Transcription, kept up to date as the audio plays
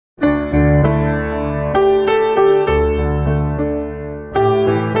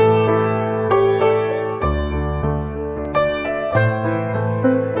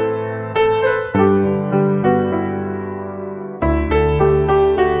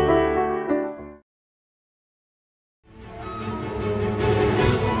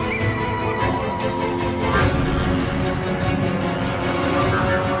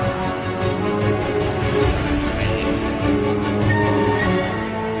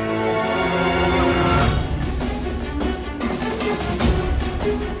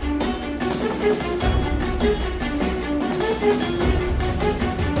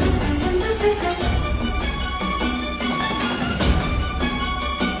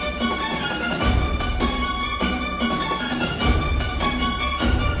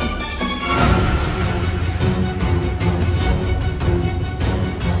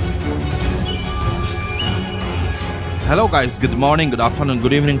Hello guys, good morning, good afternoon,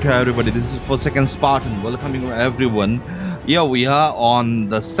 good evening to everybody. This is ForsakenSpartan, welcoming everyone. Here we are on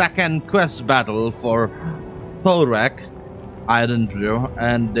the second quest battle for Thorek Ironbrow,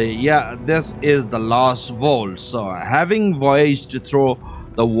 and yeah, this is the last vault. So having voyaged through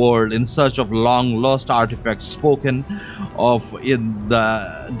the world in search of long lost artifacts spoken of in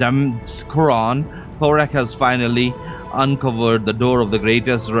the damned Quran, Thorek has finally uncovered the door of the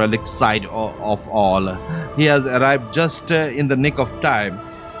greatest relic site of all. He has arrived just in the nick of time.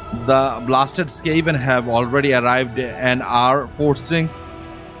 The blasted Skaven have already arrived and are forcing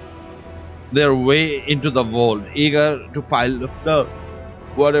their way into the vault, eager to pile up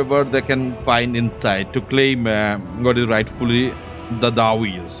whatever they can find inside to claim what is rightfully the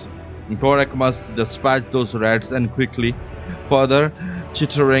Dawi's. Thorek must dispatch those rats and quickly. Further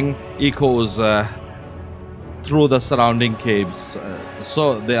chittering echoes through the surrounding caves,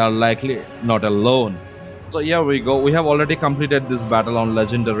 so they are likely not alone. So here we go. We have already completed this battle on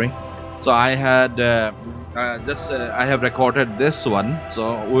legendary. So I had I have recorded this one,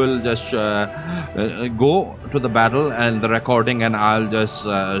 so we'll just go to the battle and the recording, and I'll just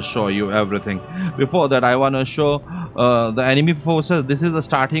show you everything. Before that, I want to show the enemy forces. This is the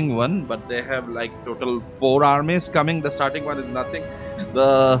starting one, but they have like total 4 armies coming. The starting one is nothing.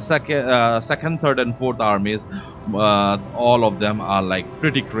 The second, third and fourth armies, all of them are like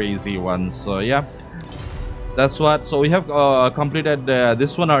pretty crazy ones. So yeah, that's what. So we have completed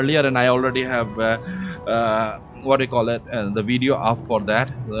this one earlier, and I already have what do you call it, the video up for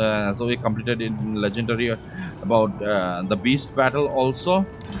that. So we completed in legendary about the beast battle also,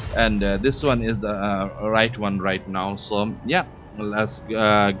 and this one is the right one right now. So yeah, let's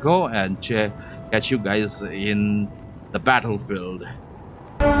go and catch you guys in the battlefield.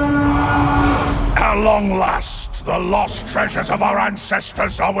 At long last, the lost treasures of our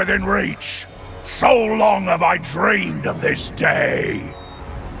ancestors are within reach. So long have I dreamed of this day.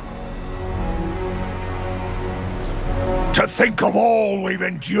 To think of all we've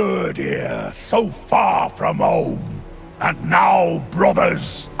endured here, so far from home. And now,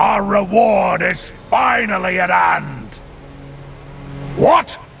 brothers, our reward is finally at hand.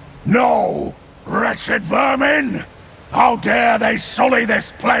 What? No! Wretched vermin! How dare they sully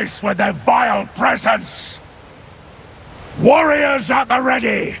this place with their vile presence? Warriors at the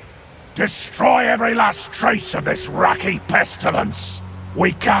ready! Destroy every last trace of this racky pestilence.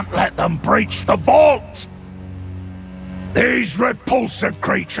 We can't let them breach the vault! These repulsive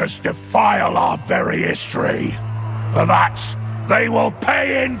creatures defile our very history. For that, they will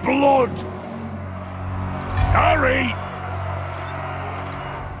pay in blood! Hurry!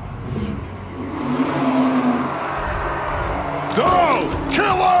 Go!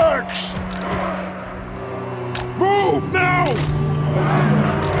 Killers! Move now!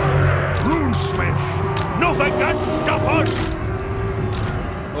 Runesmith! Nothing can stop us!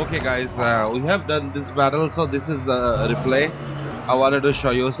 Okay guys, we have done this battle, so this is the replay I wanted to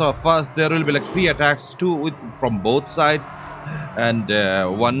show you. So first there will be like 3 attacks, 2 from both sides and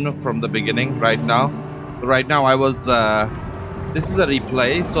 1 from the beginning. Right now I was this is a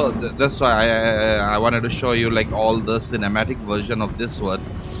replay, so that's why I wanted to show you like all the cinematic version of this one.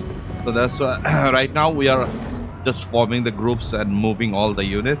 So that's why right now we are just forming the groups and moving all the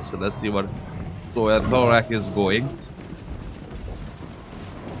units. So let's see where Thorek is going.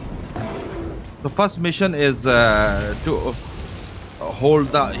 The first mission is to hold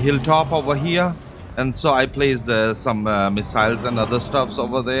the hilltop over here, and so I placed some missiles and other stuffs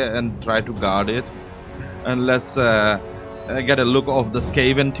over there and try to guard it. And let's get a look of the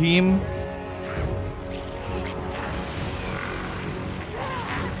Skaven team.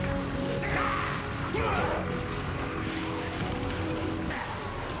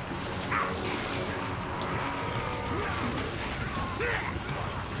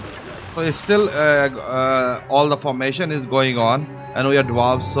 So it's still all the formation is going on, and we are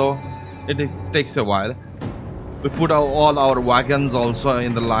dwarves, so takes a while. We put all our wagons also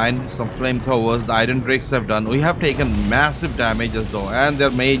in the line, some flamethrowers. The iron drakes have done. We have taken massive damages though, and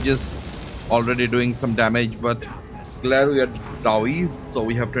their mages already doing some damage, but glad we are Dawi's, so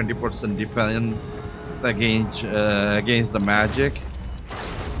we have 20% defense against the magic.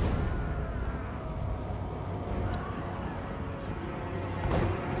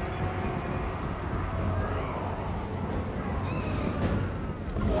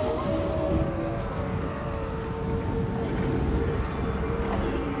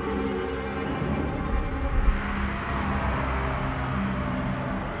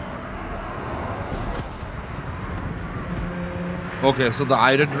 Okay, so the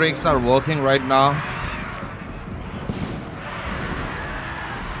iron drakes are working right now.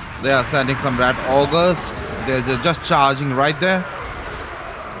 They are sending some rat august. they're just charging right there.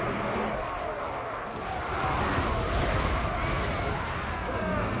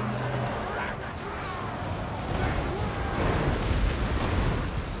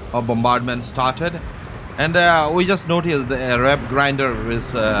 A bombardment started, and we just noticed the rep grinder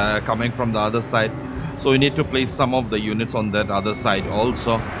is coming from the other side, so we need to place some of the units on that other side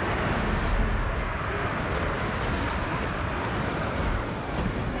also.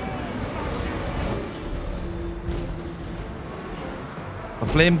 The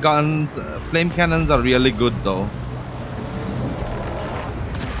flame cannons are really good though.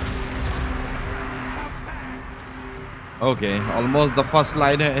 Okay, almost the first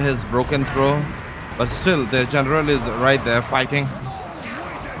line is broken through, but still the general is right there fighting.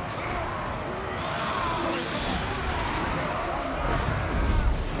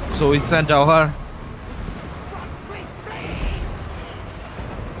 So we sent our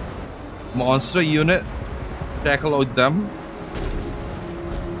monster unit to tackle with them.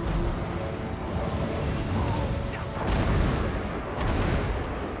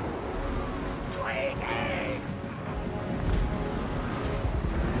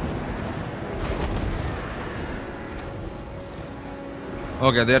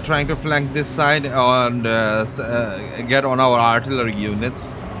 Okay, they're trying to flank this side and get on our artillery units.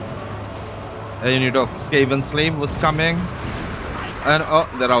 A unit of Skaven Slave was coming, and oh,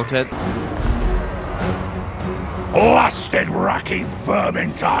 they're routed. Blasted racking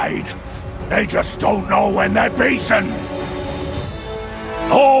vermintide! They just don't know when they're beaten!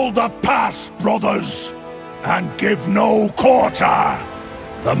 Hold the pass, brothers, and give no quarter!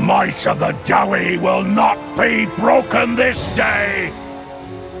 The might of the Dowie will not be broken this day!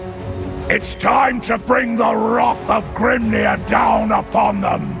 It's time to bring the wrath of Grimnir down upon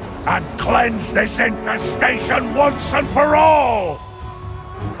them and cleanse this infestation once and for all!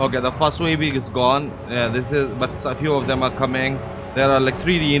 Okay, the first wave is gone. But a few of them are coming. There are like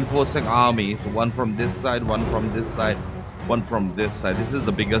 3 reinforcing armies. One from this side, one from this side, one from this side. This is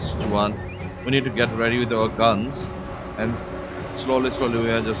the biggest one. We need to get ready with our guns. And slowly we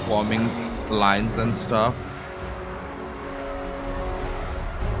are just forming lines and stuff.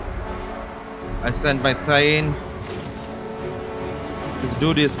 I sent my Thane. This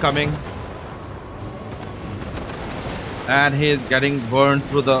dude is coming. And he's getting burned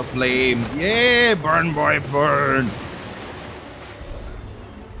through the flame. Yeah, burn boy, burn.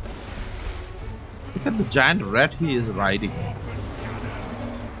 Look at the giant rat he is riding.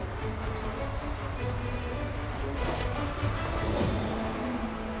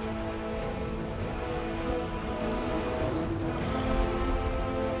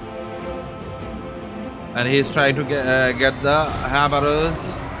 And he's trying to get the hammerers.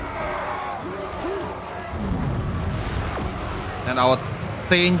 And our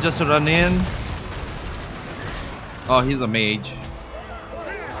Thane just run in. Oh, he's a mage.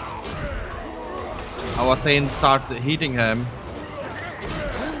 Our Thane starts hitting him.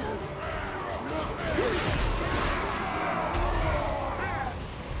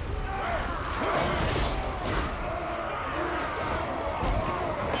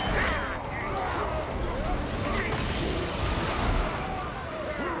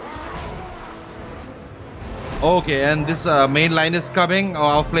 Okay, and this main line is coming.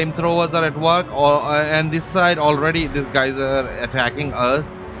 Our flamethrowers are at work. And this side already, these guys are attacking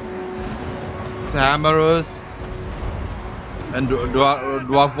us. So hammerers and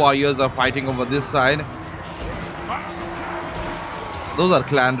dwarf warriors are fighting over this side. Those are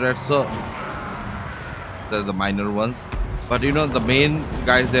clan rats, so they're the minor ones. But you know, the main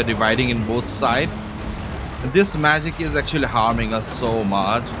guys, they're dividing in both sides. And this magic is actually harming us so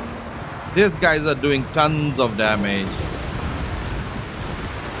much. These guys are doing tons of damage.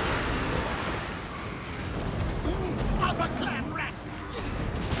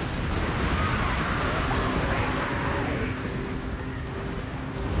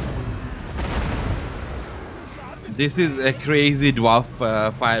 This is a crazy dwarf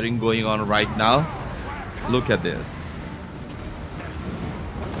firing going on right now. Look at this.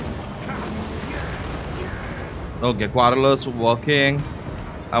 Okay, quarrelers working.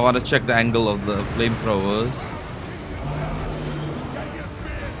 I want to check the angle of the flamethrowers.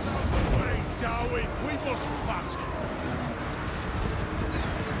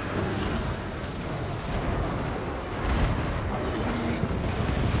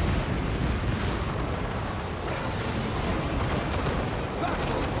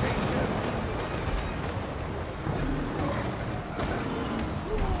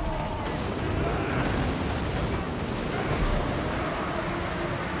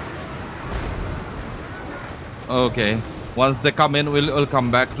 Okay, once they come in, we'll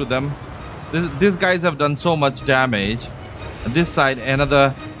come back to them. These guys have done so much damage. This side,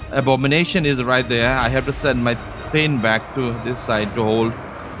 another abomination is right there. I have to send my Thane back to this side to hold.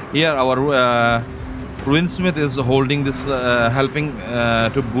 Here, our Ruinsmith is holding this, helping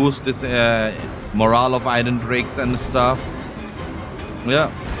to boost this morale of Iron Drakes and stuff.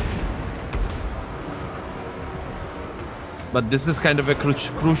 Yeah. But this is kind of a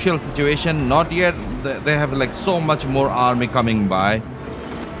crucial situation. Not yet. They have like so much more army coming by.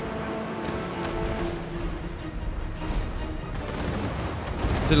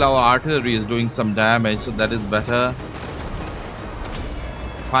 Still our artillery is doing some damage, so that is better.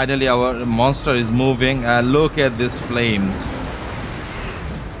 Finally our monster is moving. Look at these flames.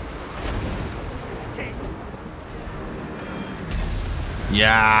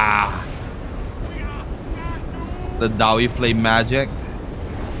 Yeah. The Dowie flame magic.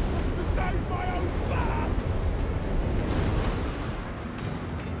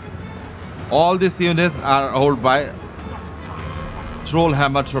 All these units are held by troll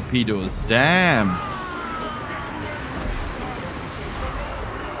hammer torpedoes. Damn.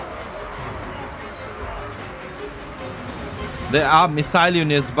 They are missile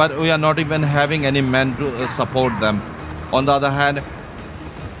units, but we are not even having any men to support them. On the other hand,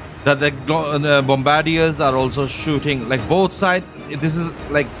 the bombardiers are also shooting, like both sides. This is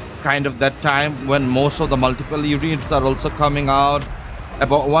like kind of that time when most of the multiple units are also coming out.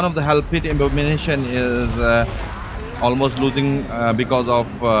 About one of the hell pit abomination is almost losing because of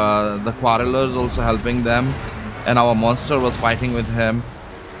the quarrelers also helping them, and our monster was fighting with him,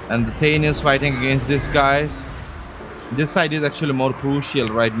 and the Thane is fighting against these guys. This side is actually more crucial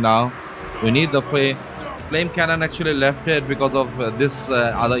right now. We need the flame cannon actually left it because of this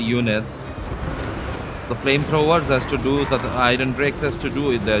other units. The flamethrowers has to do, the Iron Drakes has to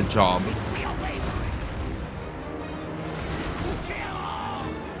do their job.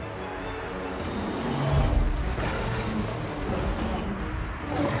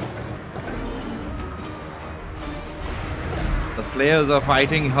 The Slayers are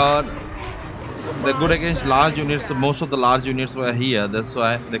fighting hard. They're good against large units. So most of the large units were here. That's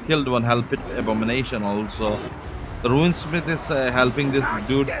why they killed one hell pit abomination also. The Ruinsmith is helping this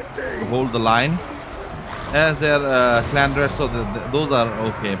dude to hold the line. As they're clan reds, so those are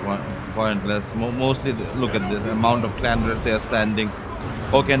okay, pointless. Mostly, look at this amount of clan reds they are sending.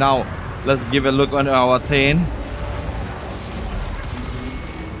 Okay, now let's give a look on our Thane.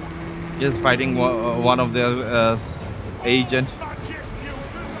 He's fighting one of their agent.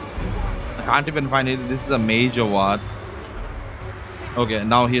 I can't even find it. This is a major ward. Okay,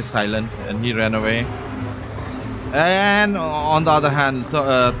 now he's silent and he ran away. And on the other hand,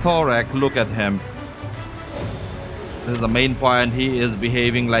 Thorek, look at him. This is the main point. He is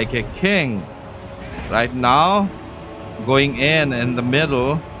behaving like a king right now, going in the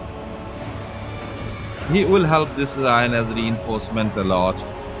middle. He will help this line as reinforcement a lot.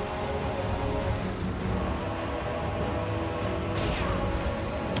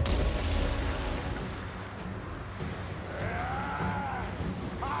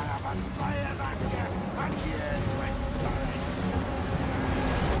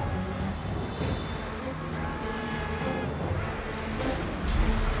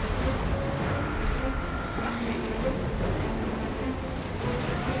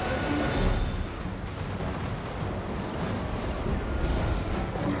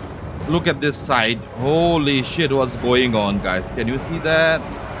 Look at this side. Holy shit, what's going on, guys? Can you see that?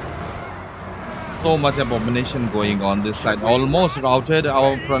 So much abomination going on this side. Almost routed.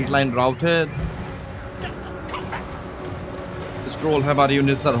 Our front line routed. The Trollhammer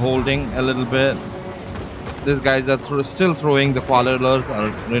units are holding a little bit. These guys are still throwing. The quarrelers are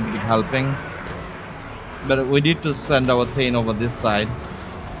really helping. But we need to send our Thane over this side.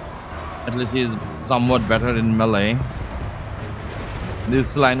 At least he's somewhat better in melee.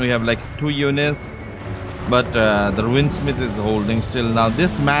 This line we have like 2 units, but the Ruinsmith is holding still. Now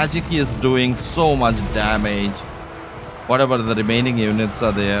this magic is doing so much damage. Whatever the remaining units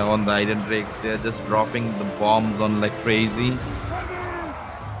are there on the Iron Drakes, they are just dropping the bombs on like crazy.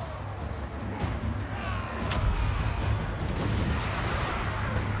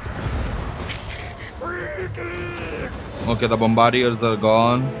 Okay, the bombardiers are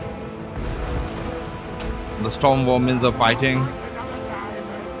gone. The storm vermins are fighting.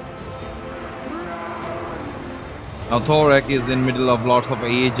 Now Thorek is in middle of lots of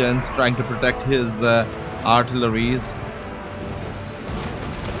agents trying to protect his artilleries.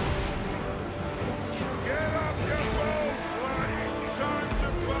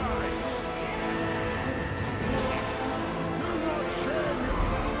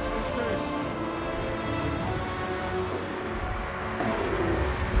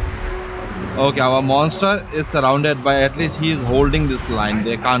 Okay, our monster is surrounded by, at least he is holding this line.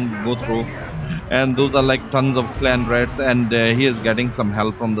 They can't go through. And those are like tons of clan rats, and he is getting some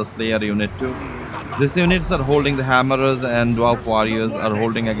help from the Slayer unit too. These units are holding the hammerers, and dwarf warriors are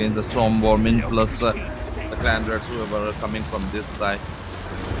holding against the stormwarmin plus the clan rats whoever are coming from this side.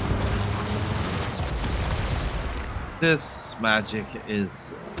 This magic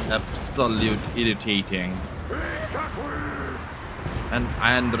is absolute irritating.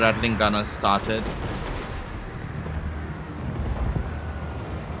 And the rattling gun has started.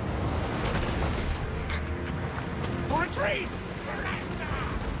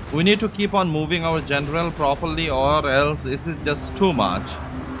 We need to keep on moving our general properly, or else is it just too much?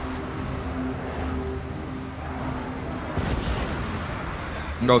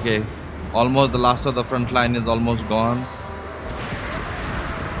 Okay, almost the last of the front line is almost gone.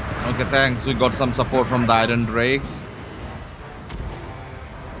 Okay, thanks. We got some support from the Iron Drakes.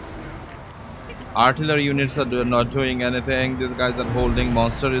 Artillery units are not doing anything. These guys are holding.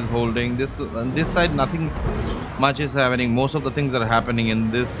 Monster is holding. This side, nothing much is happening. Most of the things are happening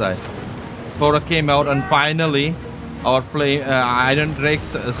in this side. Thorek came out, and finally, our Iron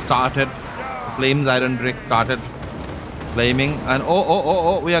Drakes started. Flames Iron Drake started flaming, and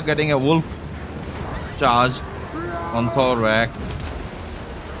oh, we are getting a wolf charge on Thorek,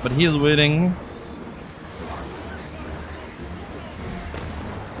 but he is winning.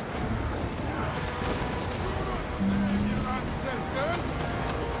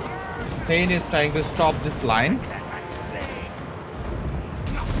 Thane is trying to stop this line.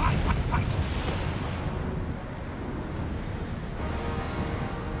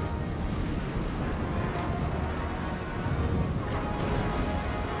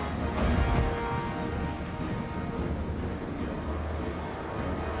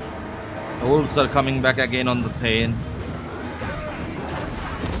 The wolves are coming back again on the Thane.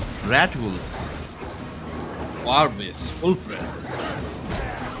 Rat wolves, Warbeasts, wolf rats.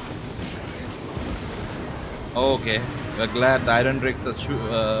 Okay, we're glad the Iron Drakes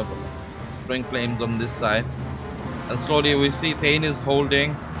are throwing flames on this side. And slowly we see Thane is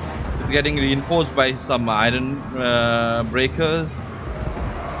holding. It's getting reinforced by some iron breakers.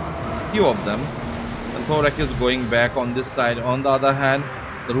 Few of them. And Thorek is going back on this side. On the other hand,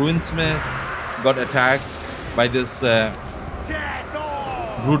 the Ruinsmith got attacked by this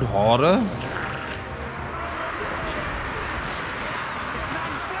rude horror.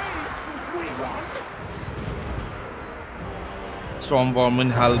 Stormwarmin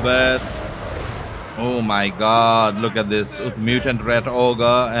halberd. Oh my god, look at this. With mutant rat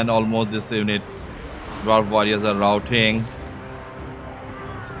ogre and almost this unit. Dwarf warriors are routing.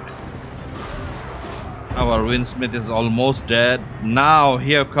 Our Windsmith is almost dead. Now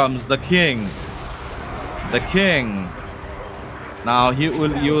here comes the king. The king. Now he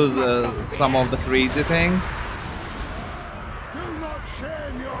will use some of the crazy things.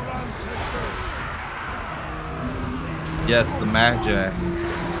 Yes, the magic.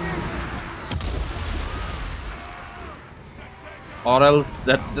 Or else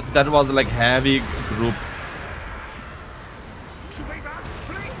that was like heavy group.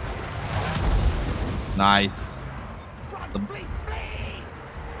 Nice.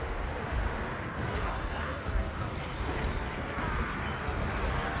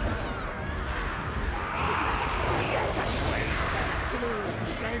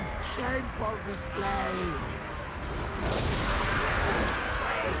 Shameful display.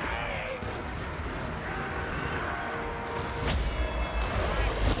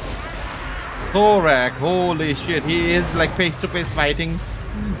 Thorek, holy shit, he is like face to face fighting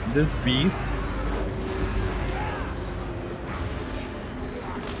this beast.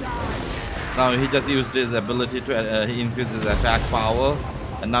 Now he just used his ability to increase his attack power,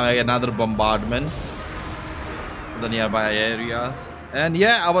 and now another bombardment to the nearby areas. And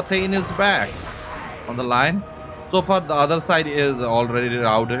yeah, our Thane is back on the line. So far the other side is already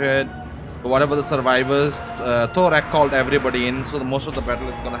routed. So whatever the survivors, Thorek called everybody in, so most of the battle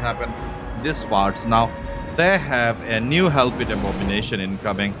is gonna happen this parts. Now they have a new help with abomination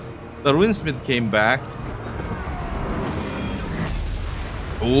incoming. The Ruinsmith came back.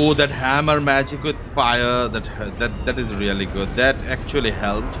 Oh, that hammer magic with fire, that is really good. That actually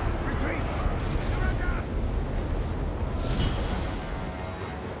helped.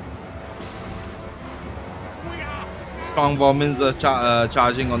 Strong Vermins are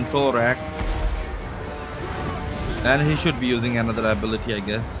charging on Thorek, and he should be using another ability, I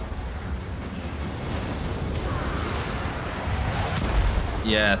guess.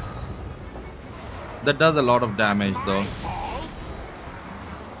 Yes, that does a lot of damage though,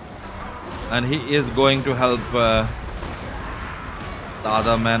 and he is going to help The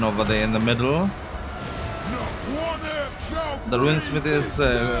other man over there in the middle. The ruinsmith is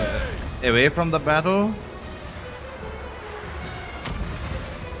away from the battle.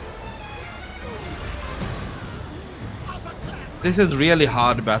 This is really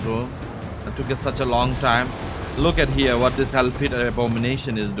hard battle. It took us such a long time. Look at here what this Hellpit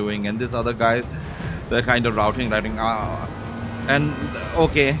Abomination is doing, and this other guy, they're kind of routing. And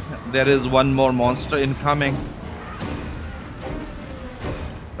okay, there is one more monster incoming.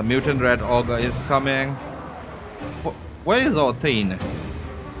 The mutant red ogre is coming. Where is our Thane?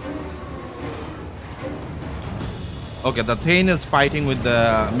 Okay, the Thane is fighting with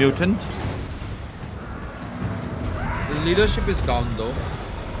the mutant. The leadership is down though.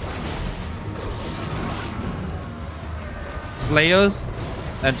 Slayers,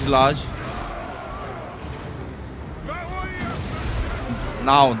 anti-large.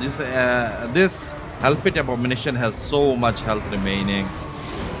 Now this Hellpit Abomination has so much health remaining.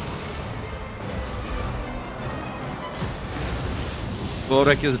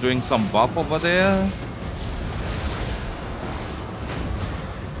 Thorek is doing some buff over there.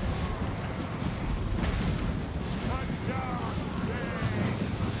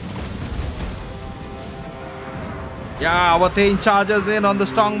 Yeah, our Thane charges in on the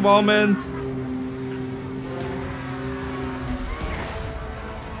strong bowmen.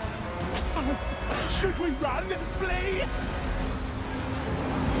 Should we run and flee?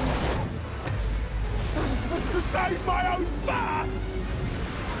 Save my own fur!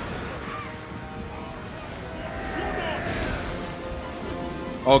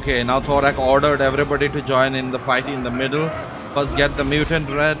 Okay, now Thorek ordered everybody to join in the fight in the middle. First get the mutant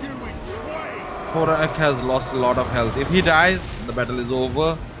red. Thorek has lost a lot of health. If he dies, the battle is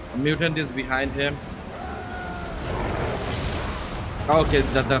over. The mutant is behind him. Okay,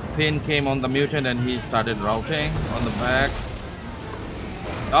 the Thane came on the mutant and he started routing on the back.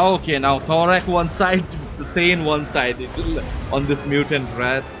 Okay, now Thorek one side, the Thane one side on this mutant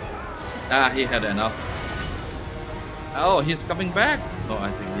red. He had enough. Oh, he's coming back. No,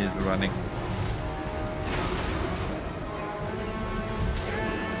 I think he's running.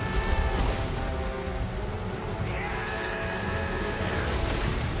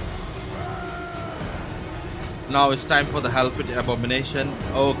 Now it's time for the Hellpit Abomination.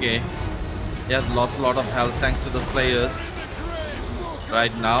 Okay. He has lost a lot of health thanks to the Slayers.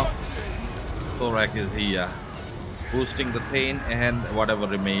 Right now, Thorek is here. Boosting the Thane and whatever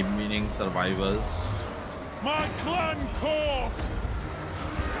remaining survivors. My clan court!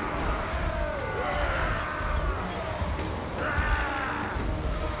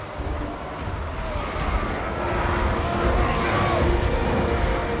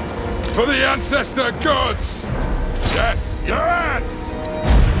 For the ancestor gods! Yes, yes!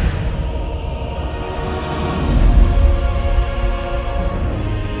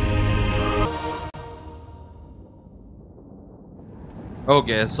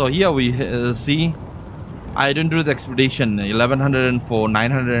 Okay, so here we see I didn't do the expedition. 1104,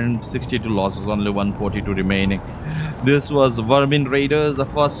 962 losses, only 142 remaining. This was Vermin Raiders, the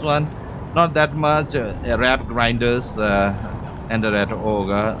first one. Not that much. Rap Grinders and the Red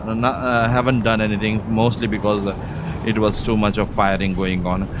Ogre. Haven't done anything, mostly because it was too much of firing going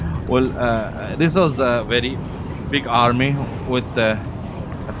on. Well, this was the very big army with a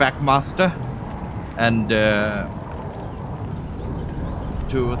Packmaster and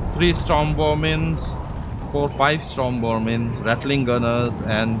 3 Stormbowmen, 4, 5 Stormbowmen, Rattling Gunners,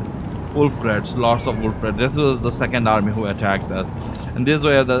 and Wolf Reds, lots of Wolf Reds. This was the second army who attacked us. And these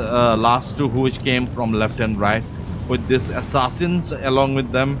were the last 2 which came from left and right, with these assassins along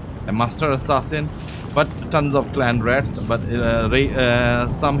with them, a Master Assassin, but tons of Clan Reds. But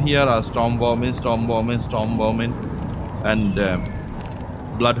some here are Stormbowmen, and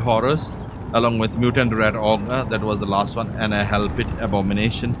Blood Horrors, along with Mutant Red Ogre, that was the last one, and a Hellpit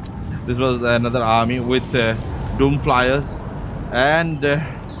Abomination. This was another army with Doom Flyers and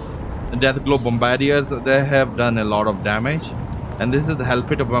Deathglow Bombardiers. They have done a lot of damage. And this is the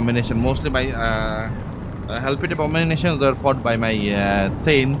Hellpit Abomination. Mostly my Hellpit Abominations are fought by my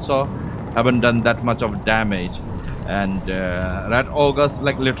Thane, so haven't done that much of damage. And Red Ogres,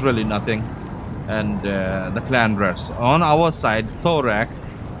 like literally nothing. And the Clan Reds. On our side, Thorek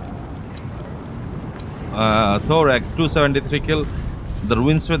 273 kill. The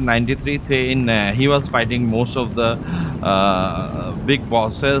Ruins with 93 Thane. He was fighting most of the big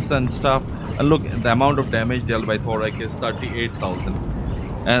bosses and stuff. And look, the amount of damage dealt by Thorek is 38,000.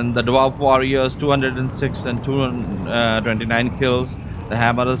 And the Dwarf Warriors 206 and 229 kills. The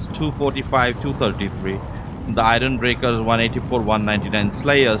Hammerers 245, 233. The Iron Breakers 184, 199.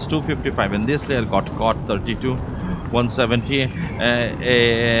 Slayers 255, and this Slayer got caught 32.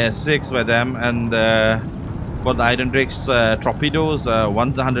 176 by them, and for the Iron Drake's torpedoes,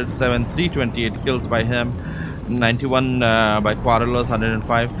 107, 328 kills by him, 91 by Quarrelers,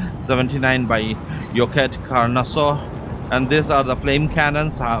 105, 79 by Yoket Carnaso, and these are the flame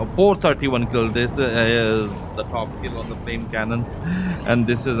cannons, 431 kills. This is the top kill on the flame cannon, and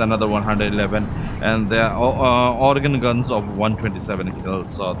this is another 111, and the organ guns of 127 kills.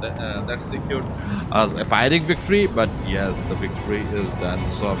 So that secured a fighting victory, but yes, the victory is done.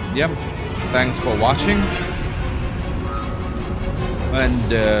 So yeah, thanks for watching,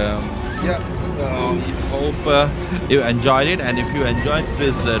 and hope you enjoyed it, and if you enjoyed,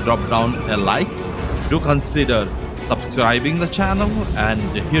 please drop down a like. Do consider subscribing the channel and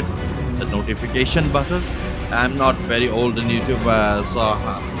hit the notification button. I'm not very old in YouTube, so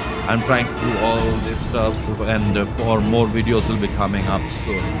I'm trying to do all this stuff, and for more videos will be coming up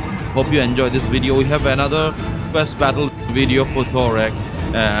soon. Hope you enjoy this video. We have another quest battle video for Thorek,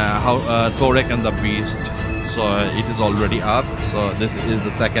 Thorek and the Beast. So it is already up. So this is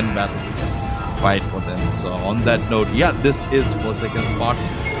the second battle fight for them. So on that note, yeah, this is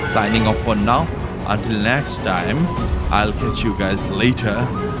ForsakenSpartan signing off for now. Until next time, I'll catch you guys later.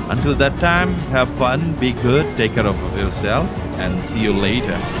 Until that time, have fun, be good, take care of yourself, and see you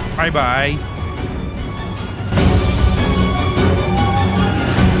later. Bye bye.